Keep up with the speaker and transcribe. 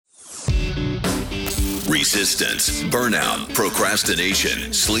Resistance, burnout,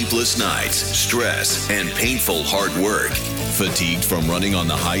 procrastination, sleepless nights, stress, and painful hard work. Fatigued from running on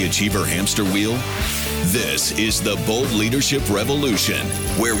the high achiever hamster wheel? This is the Bold Leadership Revolution,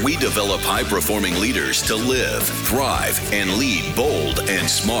 where we develop high-performing leaders to live, thrive, and lead bold and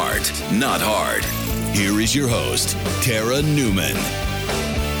smart, not hard. Here is your host, Tara Newman.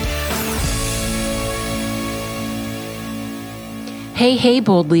 Hey,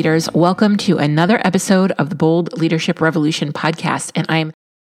 bold leaders. Welcome to another episode of the Bold Leadership Revolution podcast. And I'm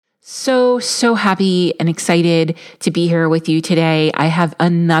so happy and excited to be here with you today. I have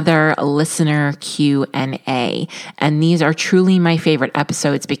another listener Q&A, and these are truly my favorite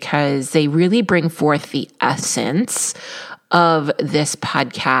episodes because they really bring forth the essence of this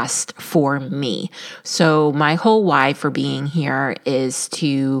podcast for me. So my whole why for being here is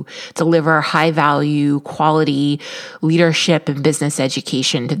to deliver high value, quality leadership and business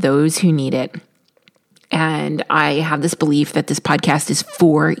education to those who need it. And I have this belief that this podcast is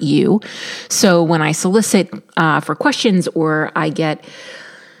for you. So when I solicit for questions or I get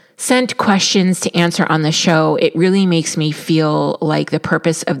sent questions to answer on the show, it really makes me feel like the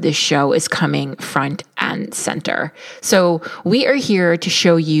purpose of this show is coming front and center. So we are here to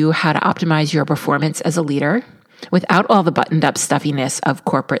show you how to optimize your performance as a leader without all the buttoned up stuffiness of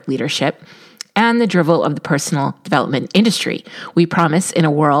corporate leadership and the drivel of the personal development industry. We promise in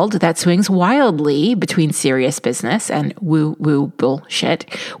a world that swings wildly between serious business and woo-woo bullshit,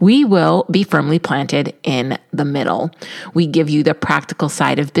 we will be firmly planted in the middle. We give you the practical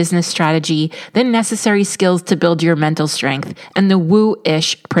side of business strategy, the necessary skills to build your mental strength, and the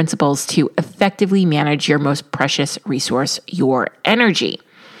woo-ish principles to effectively manage your most precious resource, your energy.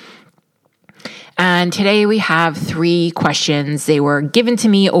 And today we have 3 questions. They were given to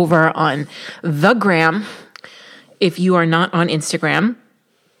me over on the gram. If you are not on Instagram,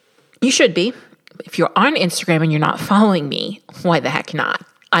 you should be. If you're on Instagram and you're not following me, why the heck not?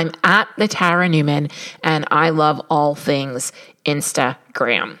 I'm at the Tara Newman, and I love all things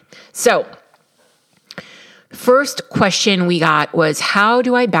Instagram. So, first question we got was, how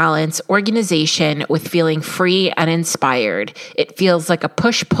do I balance organization with feeling free and inspired? It feels like a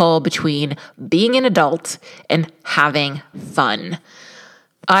push-pull between being an adult and having fun.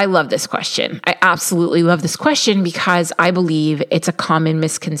 I love this question. I absolutely love this question because I believe it's a common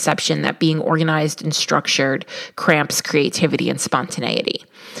misconception that being organized and structured cramps creativity and spontaneity.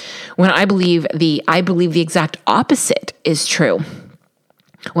 When I believe the exact opposite is true.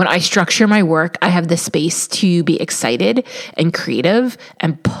 When I structure my work, I have the space to be excited and creative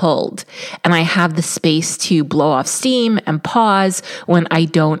and pulled. And I have the space to blow off steam and pause when I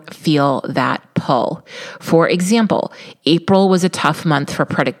don't feel that pull. For example, April was a tough month for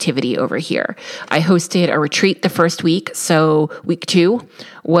productivity over here. I hosted a retreat the first week, so week 2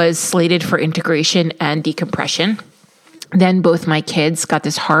 was slated for integration and decompression. Then both my kids got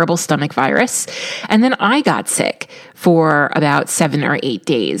this horrible stomach virus, and then I got sick for about 7 or 8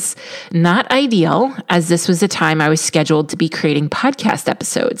 days. Not ideal, as this was the time I was scheduled to be creating podcast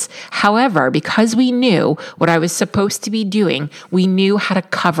episodes. However, because we knew what I was supposed to be doing, we knew how to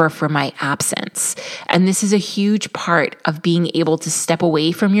cover for my absence. And this is a huge part of being able to step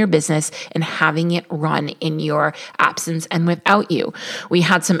away from your business and having it run in your absence and without you. We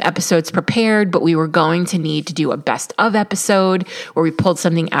had some episodes prepared, but we were going to need to do a best of episode where we pulled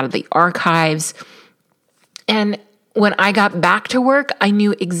something out of the archives. And when I got back to work, I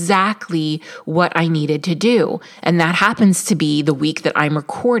knew exactly what I needed to do. And that happens to be the week that I'm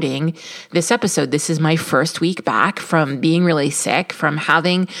recording this episode. This is my first week back from being really sick, from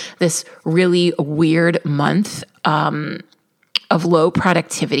having this really weird month of low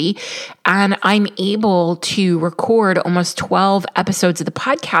productivity. And I'm able to record almost 12 episodes of the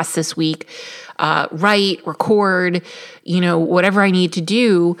podcast this week, write, record, whatever I need to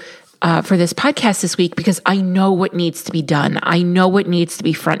do for this podcast this week, because I know what needs to be done. I know what needs to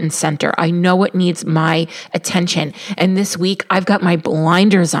be front and center. I know what needs my attention. And this week I've got my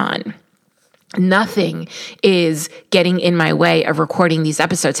blinders on. Nothing is getting in my way of recording these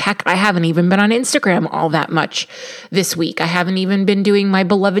episodes. Heck, I haven't even been on Instagram all that much this week. I haven't even been doing my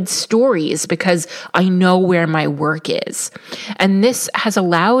beloved stories because I know where my work is. And this has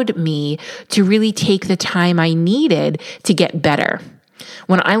allowed me to really take the time I needed to get better.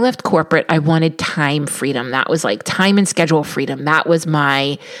 When I left corporate, I wanted time freedom. That was like time and schedule freedom. That was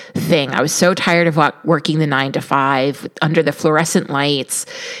my thing. I was so tired of working the 9 to 5 under the fluorescent lights.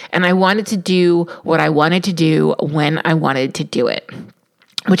 And I wanted to do what I wanted to do when I wanted to do it.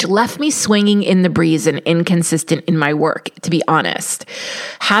 which left me swinging in the breeze and inconsistent in my work, to be honest.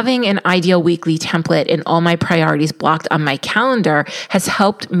 Having an ideal weekly template and all my priorities blocked on my calendar has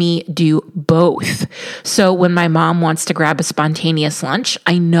helped me do both. So when my mom wants to grab a spontaneous lunch,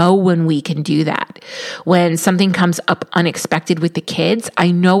 I know when we can do that. When something comes up unexpected with the kids,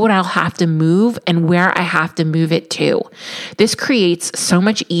 I know what I'll have to move and where I have to move it to. This creates so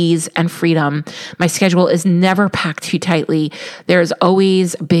much ease and freedom. My schedule is never packed too tightly. There's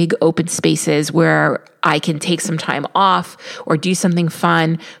always big open spaces where I can take some time off or do something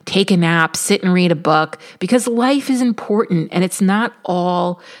fun, take a nap, sit and read a book, because life is important and it's not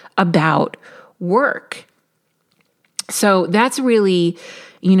all about work. So that's really,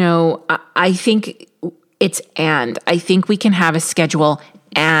 I think I think we can have a schedule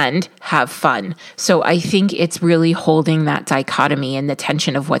and have fun. So I think it's really holding that dichotomy and the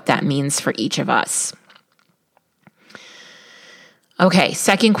tension of what that means for each of us. Okay,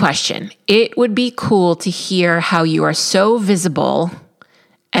 second question. It would be cool to hear how you are so visible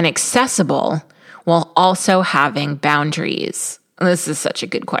and accessible while also having boundaries. This is such a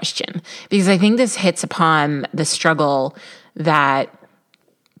good question because I think this hits upon the struggle that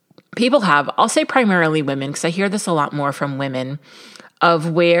people have. I'll say primarily women, because I hear this a lot more from women, of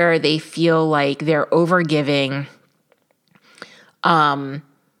where they feel like they're overgiving, that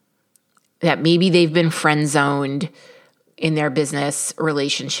maybe they've been friend zoned in their business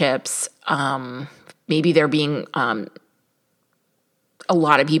relationships. Maybe they're being, a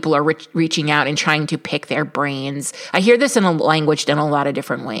lot of people are reaching out and trying to pick their brains. I hear this in a language in a lot of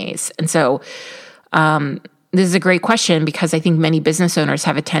different ways. And so this is a great question because I think many business owners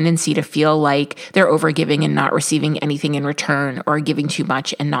have a tendency to feel like they're overgiving and not receiving anything in return, or giving too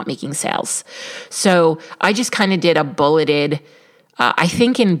much and not making sales. So I just kind of did a bulleted, I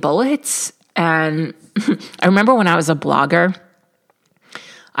think in bullets. And I remember when I was a blogger,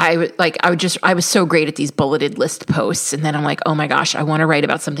 I was so great at these bulleted list posts. And then I'm like, oh my gosh, I want to write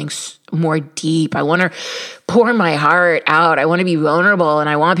about something more deep. I want to pour my heart out. I want to be vulnerable. And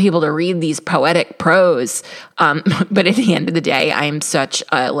I want people to read these poetic prose. But at the end of the day, I am such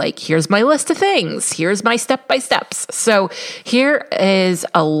here's my list of things. Here's my step-by-steps. So here is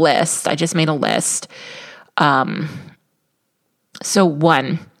a list. I just made a list. So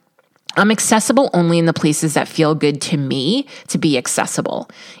 1, I'm accessible only in the places that feel good to me to be accessible.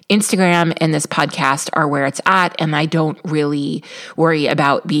 Instagram and this podcast are where it's at, and I don't really worry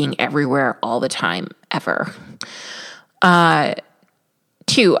about being everywhere all the time, ever.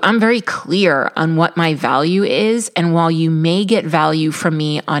 2, I'm very clear on what my value is, and while you may get value from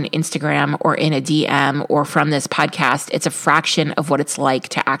me on Instagram or in a DM or from this podcast, it's a fraction of what it's like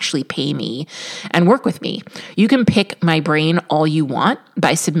to actually pay me and work with me. You can pick my brain all you want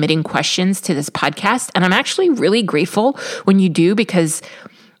by submitting questions to this podcast, and I'm actually really grateful when you do, because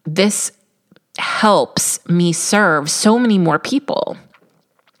this helps me serve so many more people.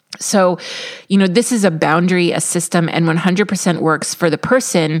 So, this is a boundary, a system, and 100% works for the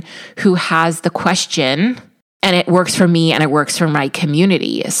person who has the question, and it works for me and it works for my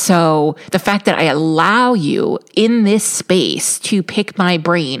community. So the fact that I allow you in this space to pick my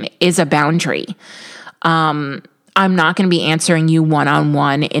brain is a boundary. I'm not going to be answering you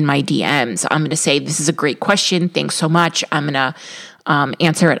one-on-one in my DMs. I'm going to say, this is a great question. Thanks so much. I'm going to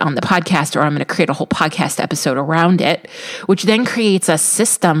answer it on the podcast, or I'm going to create a whole podcast episode around it, which then creates a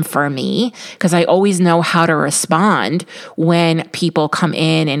system for me, because I always know how to respond when people come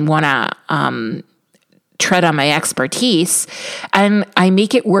in and want to tread on my expertise. And I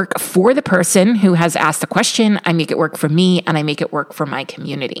make it work for the person who has asked the question. I make it work for me, and I make it work for my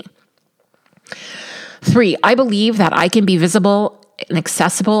community. 3, I believe that I can be visible and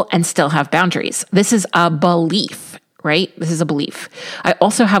accessible and still have boundaries. This is a belief. Right? This is a belief. I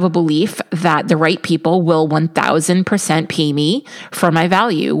also have a belief that the right people will 1000% pay me for my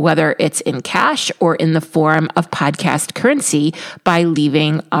value, whether it's in cash or in the form of podcast currency, by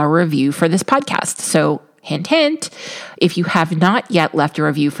leaving a review for this podcast. So hint, hint, if you have not yet left a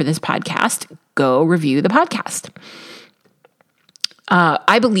review for this podcast, go review the podcast.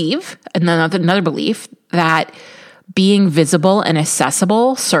 I believe, another belief, that being visible and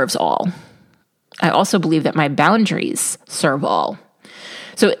accessible serves all. I also believe that my boundaries serve all.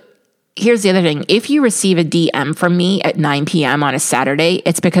 So here's the other thing. If you receive a DM from me at 9 p.m. on a Saturday,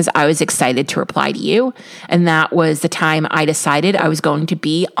 it's because I was excited to reply to you. And that was the time I decided I was going to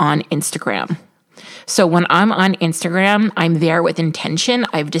be on Instagram. So when I'm on Instagram, I'm there with intention.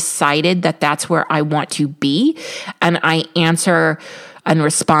 I've decided that that's where I want to be. And I answer and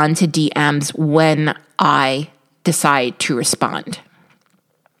respond to DMs when I decide to respond.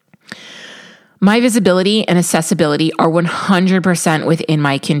 My visibility and accessibility are 100% within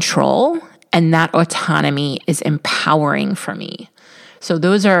my control, and that autonomy is empowering for me. So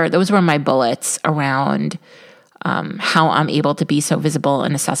those were my bullets around how I'm able to be so visible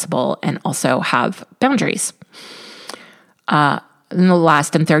and accessible and also have boundaries. And the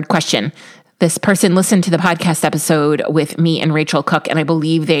last and third question. This person listened to the podcast episode with me and Rachel Cook, and I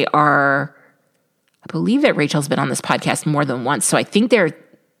believe that Rachel's been on this podcast more than once. So I think they're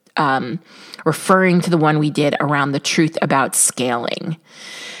referring to the one we did around the truth about scaling.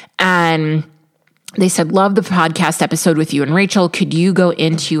 And they said, love the podcast episode with you and Rachel. Could you go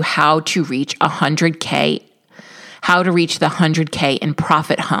into how to reach the 100K in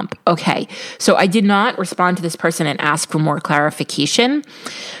profit hump? Okay. So I did not respond to this person and ask for more clarification.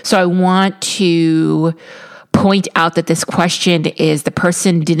 So I want to point out that this question is, the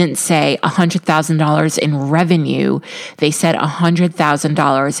person didn't say $100,000 in revenue. They said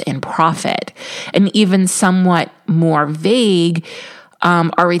 $100,000 in profit. And even somewhat more vague,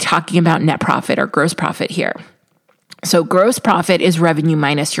 are we talking about net profit or gross profit here? So gross profit is revenue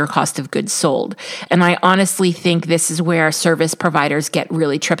minus your cost of goods sold. And I honestly think this is where service providers get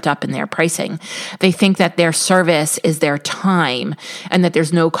really tripped up in their pricing. They think that their service is their time and that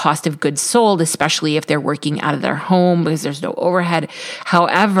there's no cost of goods sold, especially if they're working out of their home because there's no overhead.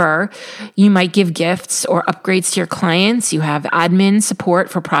 However, you might give gifts or upgrades to your clients. You have admin support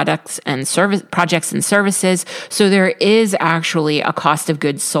for projects and services. So there is actually a cost of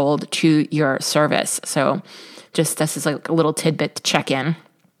goods sold to your service. So just this is like a little tidbit to check in.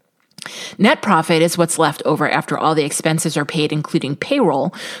 Net profit is what's left over after all the expenses are paid, including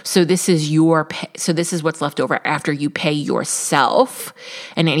payroll. So this is what's left over after you pay yourself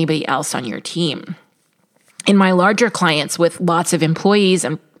and anybody else on your team. In my larger clients with lots of employees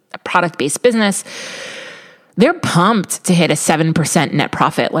and a product-based business, they're pumped to hit a 7% net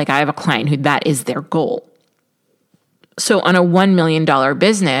profit. Like I have a client who that is their goal. So on a $1 million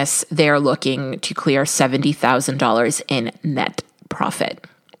business, they're looking to clear $70,000 in net profit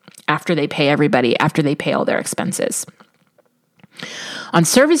after they pay everybody, after they pay all their expenses. On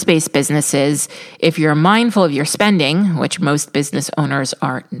service-based businesses, if you're mindful of your spending, which most business owners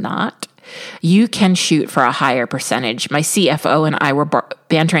are not, you can shoot for a higher percentage. My CFO and I were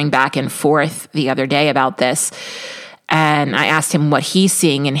bantering back and forth the other day about this. And I asked him what he's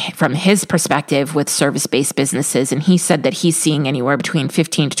seeing from his perspective with service-based businesses. And he said that he's seeing anywhere between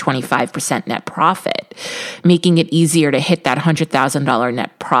 15 to 25% net profit, making it easier to hit that $100,000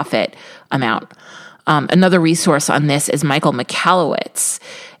 net profit amount. Another resource on this is Michael Michalowicz,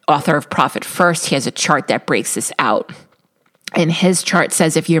 author of Profit First. He has a chart that breaks this out. And his chart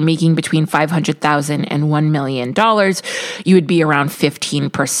says if you're making between $500,000 and $1 million, you would be around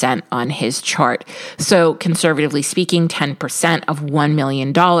 15% on his chart. So conservatively speaking, 10% of $1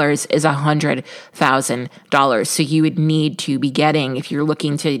 million is $100,000. So you would need to be getting, if you're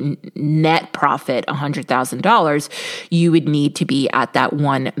looking to net profit $100,000, you would need to be at that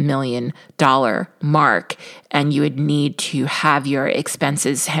 $1 million mark. And you would need to have your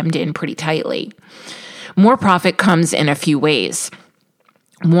expenses hemmed in pretty tightly. More profit comes in a few ways.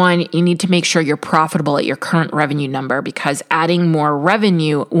 One, you need to make sure you're profitable at your current revenue number because adding more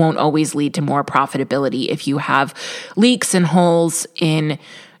revenue won't always lead to more profitability if you have leaks and holes in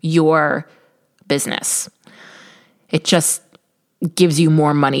your business. It just gives you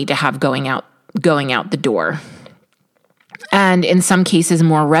more money to have going out the door. And in some cases,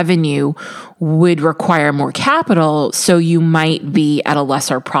 more revenue would require more capital, so you might be at a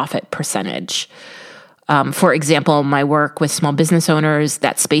lesser profit percentage. For example, my work with small business owners,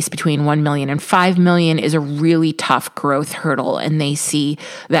 that space between 1 million and 5 million is a really tough growth hurdle, and they see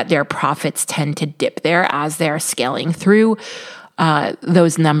that their profits tend to dip there as they're scaling through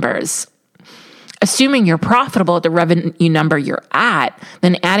those numbers. Assuming you're profitable at the revenue number you're at,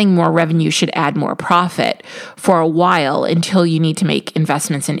 then adding more revenue should add more profit for a while until you need to make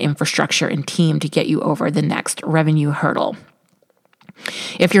investments in infrastructure and team to get you over the next revenue hurdle.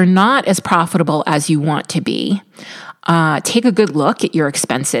 If you're not as profitable as you want to be, take a good look at your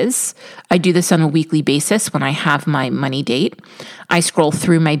expenses. I do this on a weekly basis when I have my money date. I scroll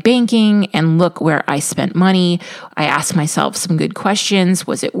through my banking and look where I spent money. I ask myself some good questions.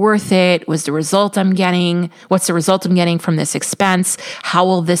 Was it worth it? What's the result I'm getting from this expense? How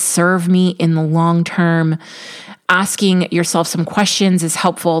will this serve me in the long term? Asking yourself some questions is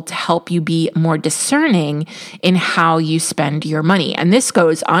helpful to help you be more discerning in how you spend your money. And this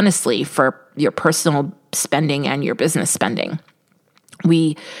goes honestly for your personal spending and your business spending.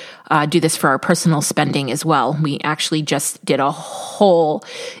 We do this for our personal spending as well. We actually just did a whole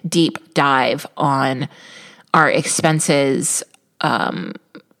deep dive on our expenses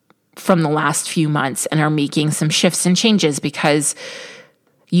from the last few months and are making some shifts and changes, because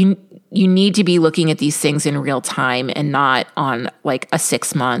you need to be looking at these things in real time and not on like a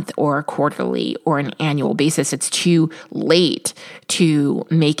 6-month or a quarterly or an annual basis. It's too late to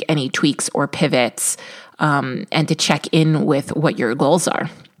make any tweaks or pivots and to check in with what your goals are.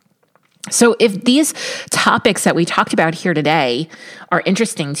 So if these topics that we talked about here today are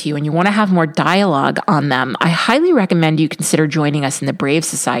interesting to you and you want to have more dialogue on them, I highly recommend you consider joining us in the Brave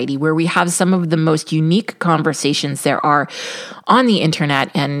Society, where we have some of the most unique conversations there are on the internet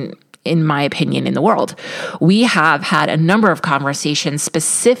and, in my opinion, in the world. We have had a number of conversations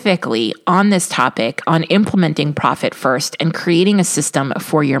specifically on this topic, on implementing profit first and creating a system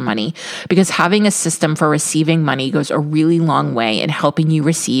for your money, because having a system for receiving money goes a really long way in helping you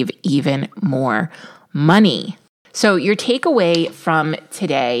receive even more money. So your takeaway from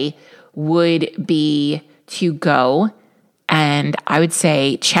today would be to go and I would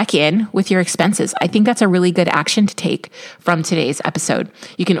say check in with your expenses. I think that's a really good action to take from today's episode.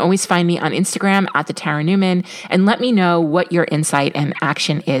 You can always find me on Instagram at the Tara Newman and let me know what your insight and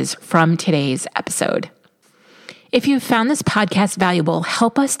action is from today's episode. If you found this podcast valuable,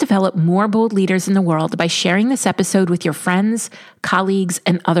 help us develop more bold leaders in the world by sharing this episode with your friends, colleagues,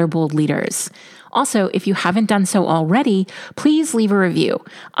 and other bold leaders. Also, if you haven't done so already, please leave a review.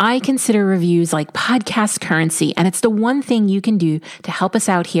 I consider reviews like podcast currency, and it's the one thing you can do to help us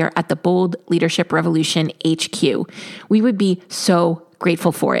out here at the Bold Leadership Revolution HQ. We would be so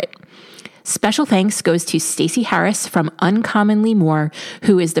grateful for it. Special thanks goes to Stacey Harris from Uncommonly More,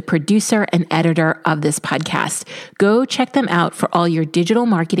 who is the producer and editor of this podcast. Go check them out for all your digital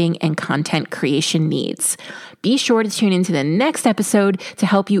marketing and content creation needs. Be sure to tune into the next episode to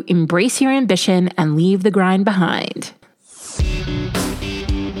help you embrace your ambition and leave the grind behind.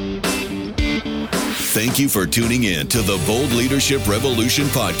 Thank you for tuning in to the Bold Leadership Revolution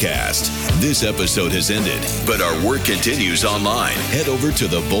podcast. This episode has ended, but our work continues online. Head over to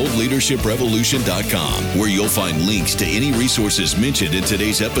theboldleadershiprevolution.com, where you'll find links to any resources mentioned in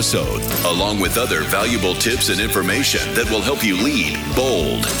today's episode, along with other valuable tips and information that will help you lead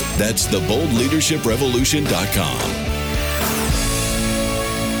bold. That's theboldleadershiprevolution.com.